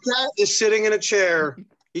Bobcat is sitting in a chair.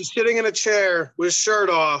 He's sitting in a chair with his shirt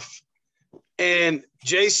off, and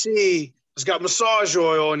JC has got massage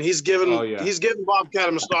oil, and he's giving Bobcat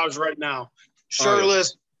a massage right now.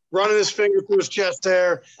 Shirtless, running his finger through his chest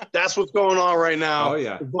hair. That's what's going on right now.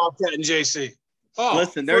 With Bobcat and JC.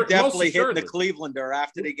 Listen, they're definitely hitting the Clevelander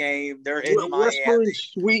after the game. They're hitting Miami.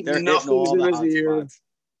 Sweet, they're hitting all the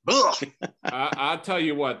hot spots. I'll tell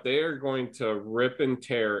you what, they are going to rip and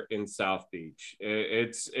tear in South Beach.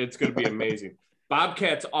 It's going to be amazing.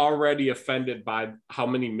 Bobcat's already offended by how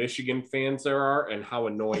many Michigan fans there are and how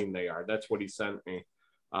annoying they are. That's what he sent me.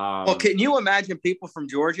 Well, can you imagine people from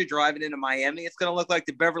Georgia driving into Miami? It's going to look like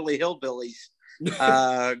the Beverly Hillbillies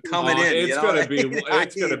coming in. It's going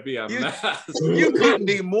to be a mess. You couldn't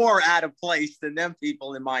be more out of place than them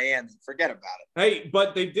people in Miami. Forget about it. Hey,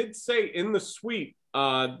 but they did say in the suite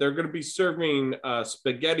they're going to be serving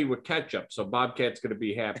spaghetti with ketchup, so Bobcat's going to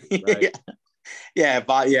be happy, right?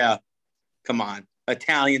 Yeah. Come on.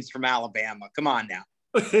 Italians from Alabama. Come on now.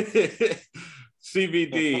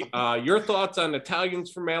 CVD, your thoughts on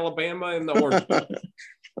Italians from Alabama and the Orange Bowl?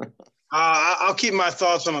 I'll keep my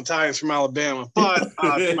thoughts on Italians from Alabama, but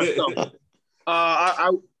I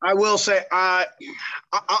will say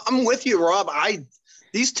I'm with you, Rob.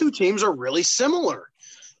 These two teams are really similar.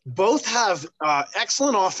 Both have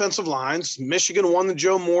excellent offensive lines. Michigan won the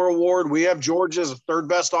Joe Moore Award. We have Georgia as the third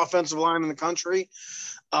best offensive line in the country.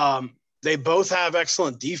 They both have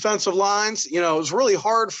excellent defensive lines. It's really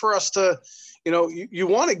hard for us to, you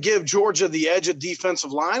want to give Georgia the edge at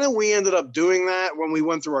defensive line, and we ended up doing that when we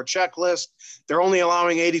went through our checklist. They're only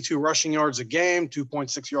allowing 82 rushing yards a game,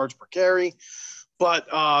 2.6 yards per carry. But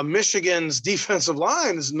Michigan's defensive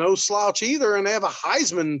line is no slouch either, and they have a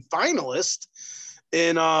Heisman finalist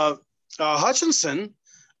in Hutchinson,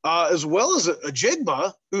 as well as a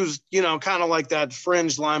Jigba, who's, kind of like that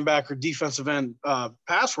fringe linebacker, defensive end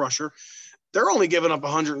pass rusher. They're only giving up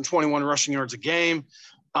 121 rushing yards a game.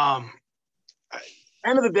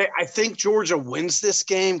 End of the day, I think Georgia wins this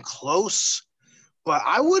game close, but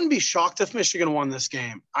I wouldn't be shocked if Michigan won this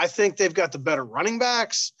game. I think they've got the better running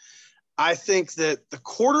backs. I think that the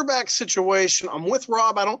quarterback situation, I'm with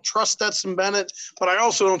Rob. I don't trust Stetson Bennett, but I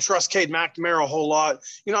also don't trust Cade McNamara a whole lot.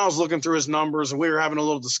 I was looking through his numbers, and we were having a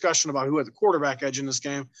little discussion about who had the quarterback edge in this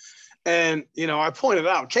game. And, I pointed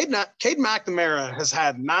out, Cade McNamara has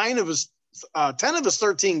had 10 of his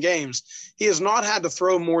 13 games. He has not had to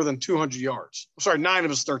throw more than 200 yards. 9 of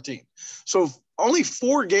his 13. So only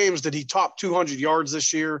 4 games did he top 200 yards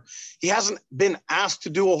this year. He hasn't been asked to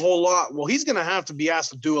do a whole lot. Well, he's going to have to be asked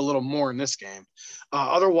to do a little more in this game.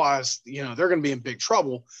 Otherwise, they're going to be in big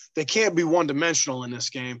trouble. They can't be one-dimensional in this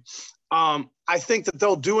game. I think that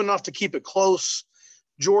they'll do enough to keep it close.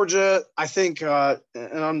 Georgia, I think,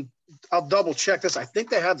 and I'll double check this. I think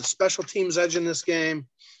they had the special teams edge in this game.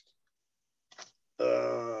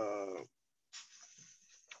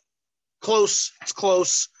 Close. It's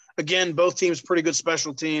close. Again, both teams pretty good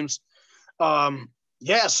special teams.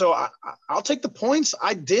 So I'll take the points.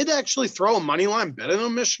 I did actually throw a money line bet in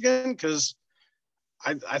on Michigan because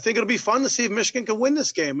I think it'll be fun to see if Michigan can win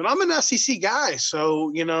this game. And I'm an SEC guy,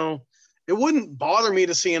 so, it wouldn't bother me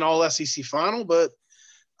to see an all SEC final, but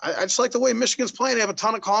I just like the way Michigan's playing. They have a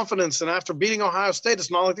ton of confidence, and after beating Ohio State, it's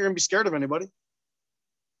not like they're going to be scared of anybody.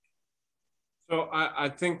 So I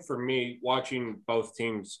think for me, watching both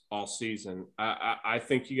teams all season, I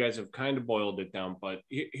think you guys have kind of boiled it down. But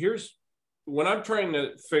here's when I'm trying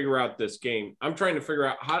to figure out this game, I'm trying to figure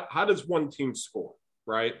out how does one team score,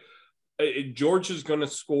 right? Georgia's going to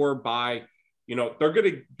score by, they're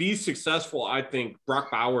going to be successful. I think Brock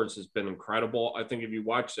Bowers has been incredible. I think if you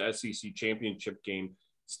watch the SEC championship game,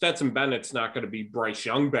 Stetson Bennett's not going to be Bryce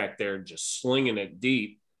Young back there just slinging it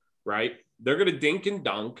deep, right? They're going to dink and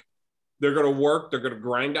dunk. They're going to work. They're going to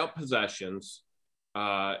grind out possessions.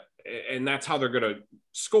 And that's how they're going to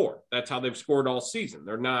score. That's how they've scored all season.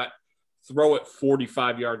 They're not throw it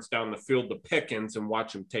 45 yards down the field to Pickens and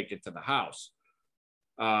watch him take it to the house.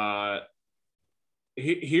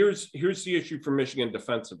 Here's the issue for Michigan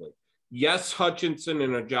defensively. Yes, Hutchinson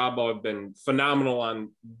and Ajabo have been phenomenal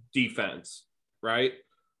on defense, right?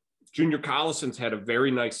 Junior Collison's had a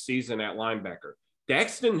very nice season at linebacker.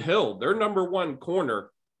 Daxton Hill, their number one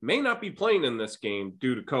corner, may not be playing in this game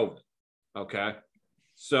due to COVID, okay?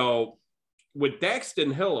 So with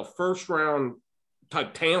Daxton Hill, a first-round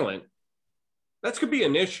type talent, that's going to be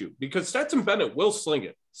an issue because Stetson Bennett will sling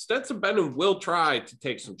it. Stetson Bennett will try to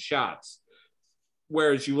take some shots.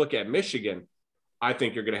 Whereas you look at Michigan, I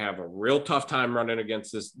think you're going to have a real tough time running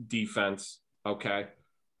against this defense, okay?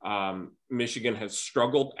 Michigan has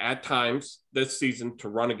struggled at times this season to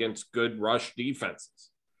run against good rush defenses.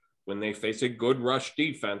 When they face a good rush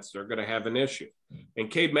defense, they're going to have an issue. And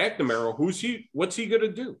Cade McNamara, what's he going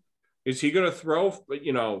to do? Is he going to throw,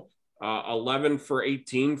 11 for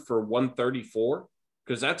 18 for 134?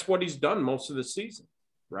 Because that's what he's done most of the season,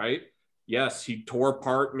 right? Yes, he tore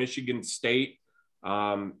apart Michigan State,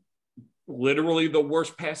 literally the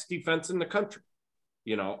worst pass defense in the country.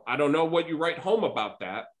 I don't know what you write home about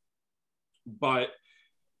that, but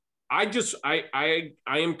I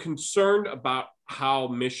am concerned about how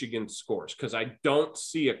Michigan scores because I don't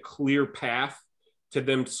see a clear path to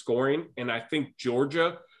them scoring. And I think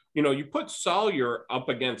Georgia, you put Sawyer up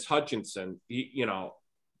against Hutchinson,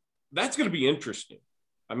 that's going to be interesting.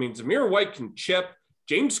 I mean, Zamir White can chip.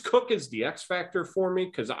 James Cook is the X factor for me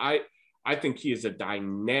because I think he is a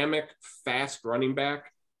dynamic, fast running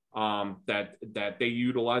back that they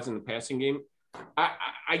utilize in the passing game.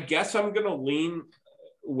 I guess I'm going to lean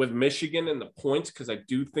with Michigan in the points because I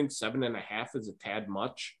do think 7.5 is a tad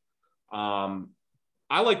much. I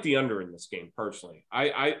like the under in this game personally.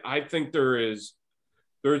 I think there's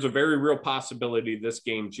a very real possibility this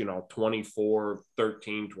game's 24-13,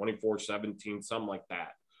 24-17, something like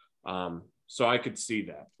that. So I could see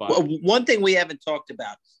that. But well, one thing we haven't talked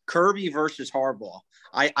about, Kirby versus Harbaugh.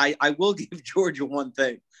 I will give Georgia one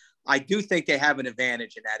thing. I do think they have an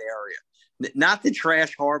advantage in that area. Not to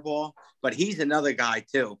trash Harbaugh, but he's another guy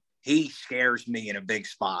too. He scares me in a big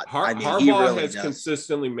spot. Harbaugh he really has does.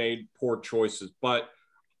 consistently made poor choices, but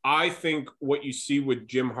I think what you see with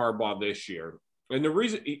Jim Harbaugh this year, and the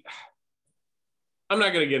reason I'm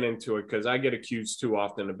not going to get into it because I get accused too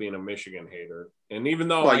often of being a Michigan hater, and even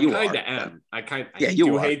though I kind of am, I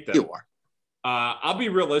do hate them. You are. I'll be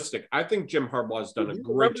realistic. I think Jim Harbaugh has done a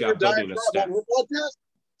great job building a staff.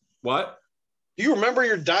 What? Do you remember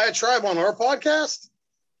your diatribe on our podcast?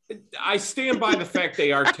 I stand by the fact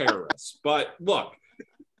they are terrorists. But look,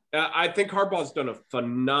 I think Harbaugh's done a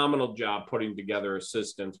phenomenal job putting together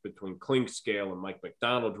assistants between Clinkscale and Mike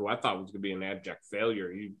McDonald, who I thought was going to be an abject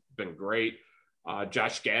failure. He's been great.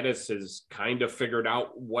 Josh Gaddis has kind of figured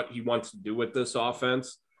out what he wants to do with this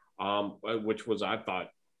offense, which was, I thought,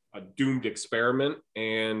 a doomed experiment.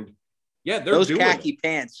 And yeah, those khaki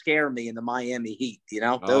pants scare me in the Miami Heat. Lee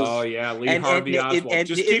Harvey Oswald.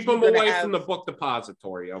 Just keep him away from the book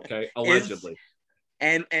depository, okay? Allegedly.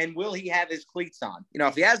 And will he have his cleats on?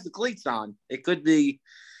 If he has the cleats on, it could be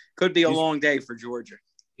a long day for Georgia.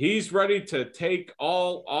 He's ready to take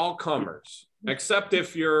all comers, except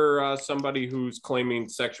if you're somebody who's claiming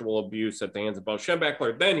sexual abuse at the hands of Bo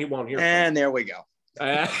Schembechler. Then he won't hear from And there we go.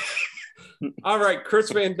 All right,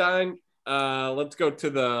 Chris Van Dyne. Let's go to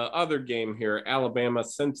the other game here. Alabama,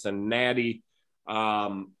 Cincinnati.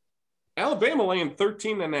 Alabama laying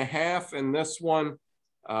 13.5 in this one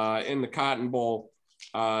in the Cotton Bowl.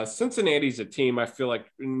 Cincinnati's a team I feel like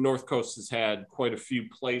North Coast has had quite a few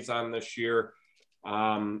plays on this year.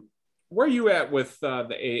 Where are you at with the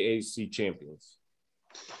AAC champions?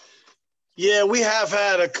 Yeah, we have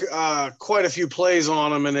had quite a few plays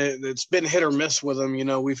on them, and it's been hit or miss with them.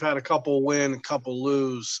 We've had a couple win, a couple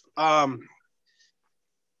lose.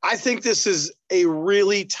 I think this is a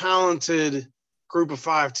really talented group of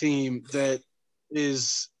 5 team that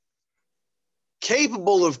is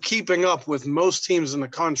capable of keeping up with most teams in the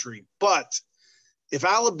country. But if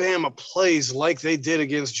Alabama plays like they did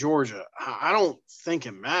against Georgia, I don't think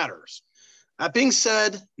it matters. That being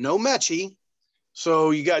said, no Mechie.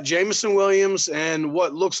 So you got Jamison Williams and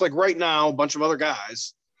what looks like right now a bunch of other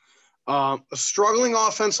guys. A struggling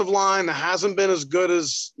offensive line that hasn't been as good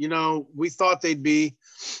as, we thought they'd be.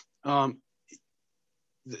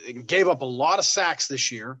 Gave up a lot of sacks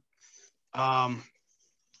this year. A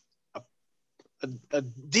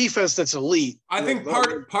defense that's elite. I think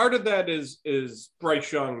part of that is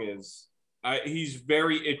Bryce Young he's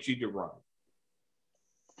very itchy to run.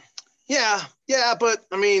 Yeah, but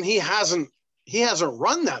I mean he hasn't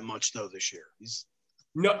run that much though this year.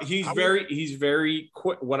 He's very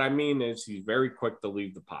quick. What I mean is he's very quick to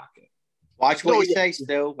leave the pocket. Watch what you say,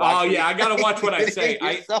 Stu. I gotta watch what I say.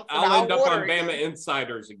 I'll end up on Bama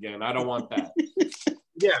Insiders again. I don't want that.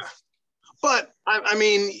 Yeah, but I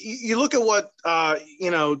mean, you look at what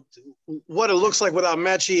what it looks like without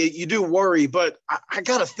Mechie. You do worry, but I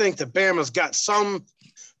gotta think that Bama's got some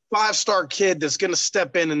 5-star kid that's going to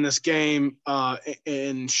step in this game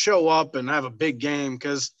and show up and have a big game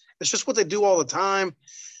because it's just what they do all the time.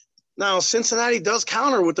 Now, Cincinnati does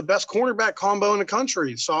counter with the best cornerback combo in the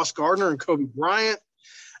country, Sauce Gardner and Kobe Bryant.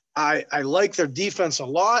 I like their defense a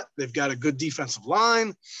lot. They've got a good defensive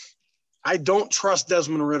line. I don't trust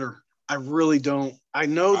Desmond Ridder. I really don't. I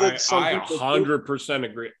know that I 100%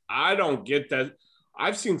 agree. I don't get that.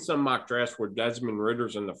 I've seen some mock drafts where Desmond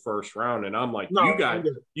Ridder's in the first round, and I'm like,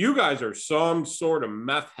 you guys are some sort of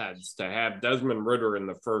meth heads to have Desmond Ridder in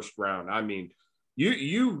the first round. I mean,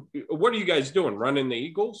 what are you guys doing? Running the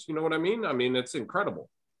Eagles? You know what I mean? I mean, it's incredible.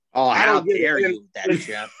 Oh, how dare you, that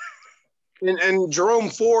Jeff. And Jerome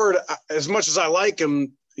Ford, as much as I like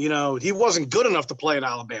him, he wasn't good enough to play at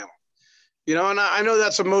Alabama. And I know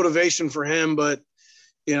that's a motivation for him, but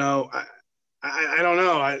I don't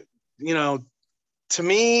know. To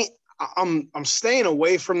me, I'm staying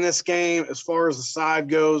away from this game as far as the side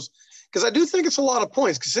goes because I do think it's a lot of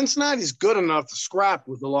points because Cincinnati's good enough to scrap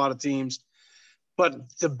with a lot of teams.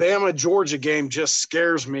 But the Bama-Georgia game just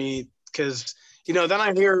scares me because, then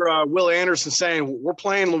I hear Will Anderson saying we're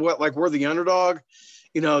playing like we're the underdog.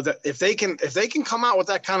 That if they can come out with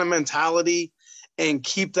that kind of mentality and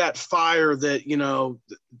keep that fire that,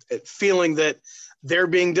 feeling that they're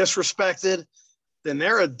being disrespected, then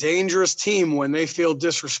they're a dangerous team when they feel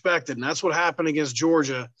disrespected. And that's what happened against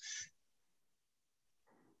Georgia.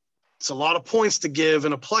 It's a lot of points to give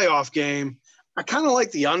in a playoff game. I kind of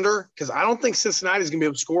like the under because I don't think Cincinnati's going to be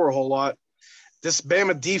able to score a whole lot. This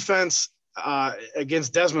Bama defense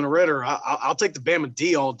against Desmond Ridder, I'll take the Bama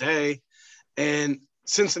D all day. And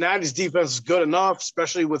Cincinnati's defense is good enough,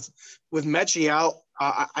 especially with Mechie out.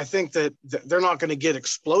 I think that they're not going to get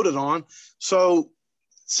exploded on. So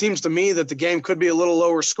seems to me that the game could be a little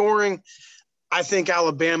lower scoring. I think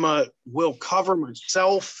Alabama will cover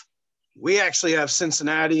myself. We actually have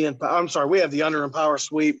Cincinnati we have the under and power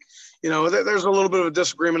sweep. There's a little bit of a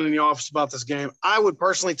disagreement in the office about this game. I would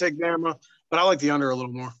personally take Bama, but I like the under a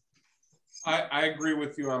little more. I agree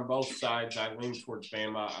with you on both sides. I lean towards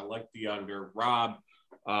Bama. I like the under. Rob,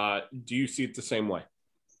 do you see it the same way?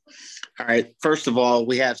 All right. First of all,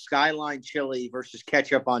 we have Skyline Chili versus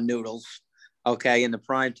Ketchup on Noodles. Okay, in the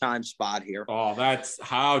prime time spot here. Oh,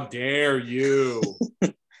 how dare you?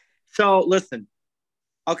 So listen,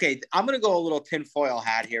 okay, I'm going to go a little tinfoil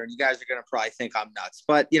hat here, and you guys are going to probably think I'm nuts,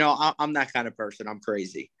 but I'm that kind of person. I'm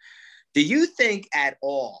crazy. Do you think at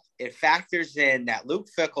all it factors in that Luke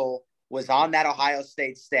Fickell was on that Ohio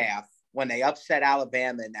State staff when they upset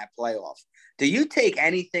Alabama in that playoff? Do you take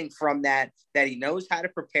anything from that he knows how to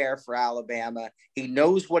prepare for Alabama? He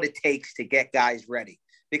knows what it takes to get guys ready.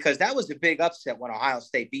 Because that was a big upset when Ohio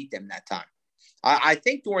State beat them that time. I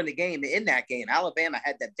think during the game, in that game, Alabama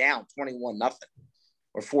had that down 21-0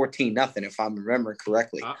 or 14-0, if I'm remembering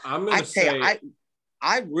correctly. I'm going to say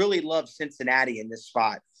I really love Cincinnati in this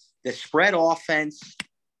spot. The spread offense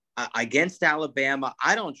against Alabama,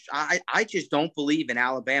 I just don't believe in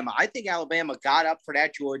Alabama. I think Alabama got up for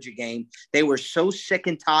that Georgia game. They were so sick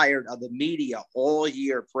and tired of the media all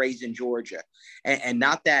year praising Georgia. And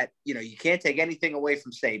not that, you can't take anything away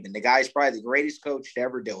from Saban. The guy's probably the greatest coach to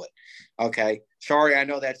ever do it. Okay. Sorry, I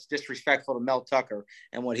know that's disrespectful to Mel Tucker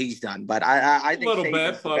and what he's done, but I think a little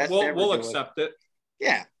bit, but we'll accept it.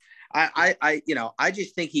 Yeah. I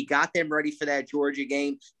just think he got them ready for that Georgia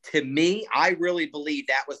game. To me, I really believe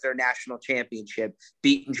that was their national championship,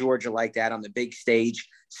 beating Georgia like that on the big stage.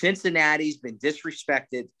 Cincinnati's been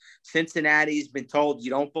disrespected. Cincinnati's been told you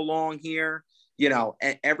don't belong here.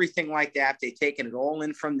 everything like that. They've taken it all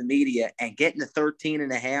in from the media and getting to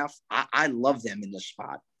 13.5. I love them in this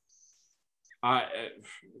spot.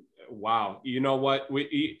 Wow. You know what?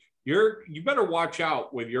 You better watch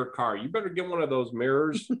out with your car. You better get one of those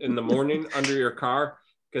mirrors in the morning under your car.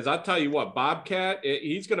 Because I'll tell you what, Bobcat,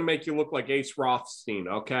 he's going to make you look like Ace Rothstein,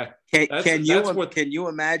 okay? Can you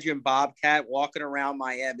imagine Bobcat walking around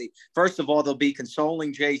Miami? First of all, they'll be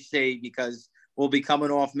consoling JC because we'll be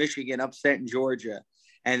coming off Michigan, upsetting Georgia.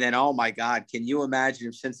 And then, oh, my God, can you imagine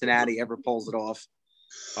if Cincinnati ever pulls it off?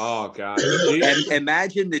 Oh, God. And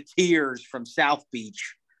imagine the tears from South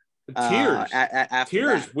Beach. Tears.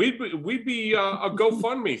 Tears. That. We'd be a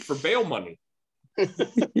GoFundMe for bail money.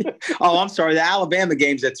 Oh, I'm sorry. The Alabama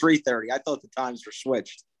game's at 3:30. I thought the times were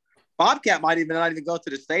switched. Bobcat might not even go to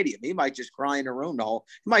the stadium. He might just cry in the room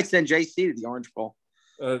He might send JC to the Orange Bowl.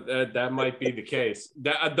 That might be the case.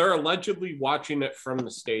 They're allegedly watching it from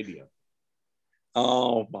the stadium.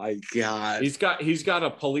 Oh my God. He's got a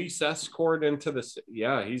police escort into the.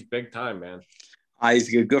 Yeah, he's big time, man. He's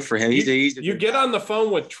good for him. He's you get on the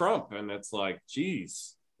phone with Trump and it's like,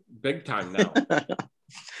 geez, big time now.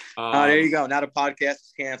 There you go. Now the podcast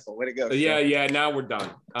is canceled. Way to go. Yeah. Now we're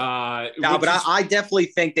done. I definitely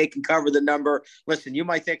think they can cover the number. Listen, you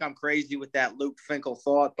might think I'm crazy with that Luke Finkel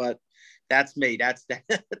thought, but that's me. That's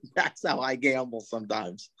how I gamble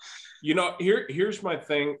sometimes. Here's my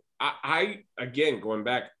thing. I again, going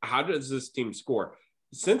back, how does this team score?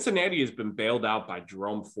 Cincinnati has been bailed out by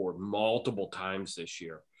Jerome Ford multiple times this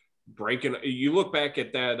year. You look back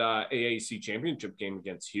at that AAC championship game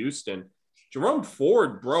against Houston, Jerome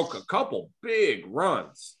Ford broke a couple big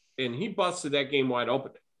runs, and he busted that game wide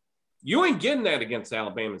open. You ain't getting that against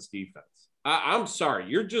Alabama's defense. I'm sorry.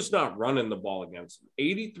 You're just not running the ball against them.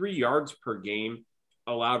 83 yards per game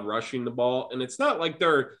allowed rushing the ball, and it's not like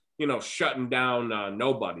they're, shutting down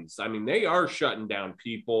nobodies. I mean, they are shutting down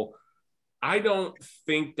people. I don't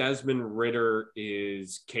think Desmond Ridder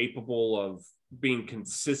is capable of being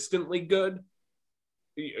consistently good.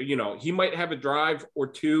 He might have a drive or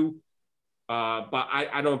two, but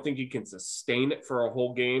I don't think he can sustain it for a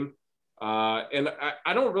whole game. And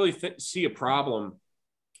I don't really see a problem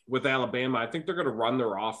with Alabama. I think they're going to run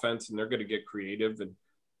their offense and they're going to get creative. And,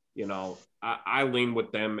 I lean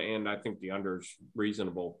with them, and I think the under is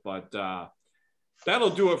reasonable. But that'll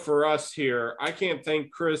do it for us here. I can't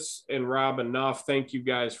thank Chris and Rob enough. Thank you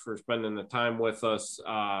guys for spending the time with us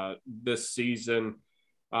this season.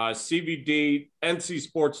 CVD,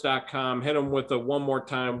 ncsports.com. Hit them with one more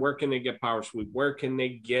time. Where can they get Power Sweep? Where can they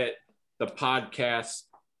get the podcast?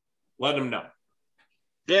 Let them know.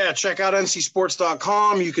 Yeah, check out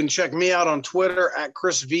ncsports.com. You can check me out on Twitter at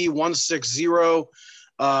ChrisV160.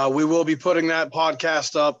 We will be putting that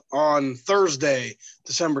podcast up on Thursday,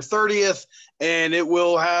 December 30th, and it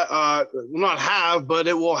will it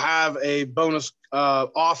will have a bonus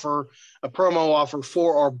offer, a promo offer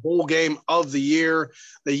for our bowl game of the year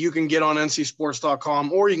that you can get on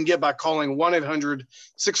ncsports.com, or you can get by calling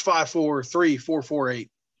 1-800-654-3448.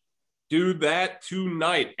 Do that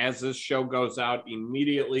tonight as this show goes out.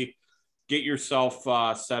 Immediately get yourself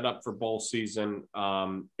set up for bowl season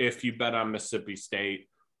if you bet on Mississippi State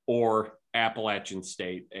or Appalachian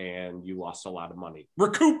State and you lost a lot of money.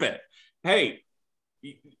 Recoup it. Hey,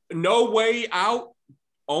 no way out.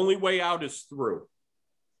 Only way out is through.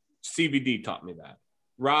 CVD taught me that.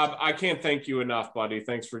 Rob, I can't thank you enough, buddy.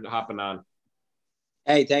 Thanks for hopping on.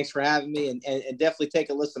 Hey, thanks for having me, and definitely take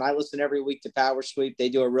a listen. I listen every week to Power Sweep. They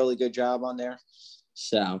do a really good job on there.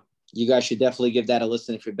 So you guys should definitely give that a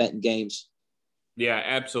listen if you're betting games. Yeah,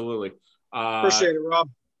 absolutely. Appreciate it, Rob.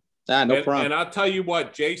 No problem. And I'll tell you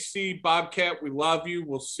what, JC, Bobcat, we love you.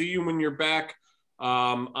 We'll see you when you're back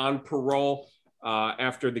on parole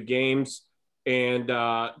after the games. And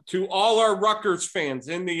to all our Rutgers fans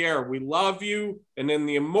in the air, we love you. And in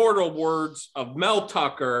the immortal words of Mel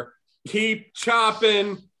Tucker, keep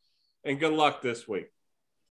chopping and good luck this week.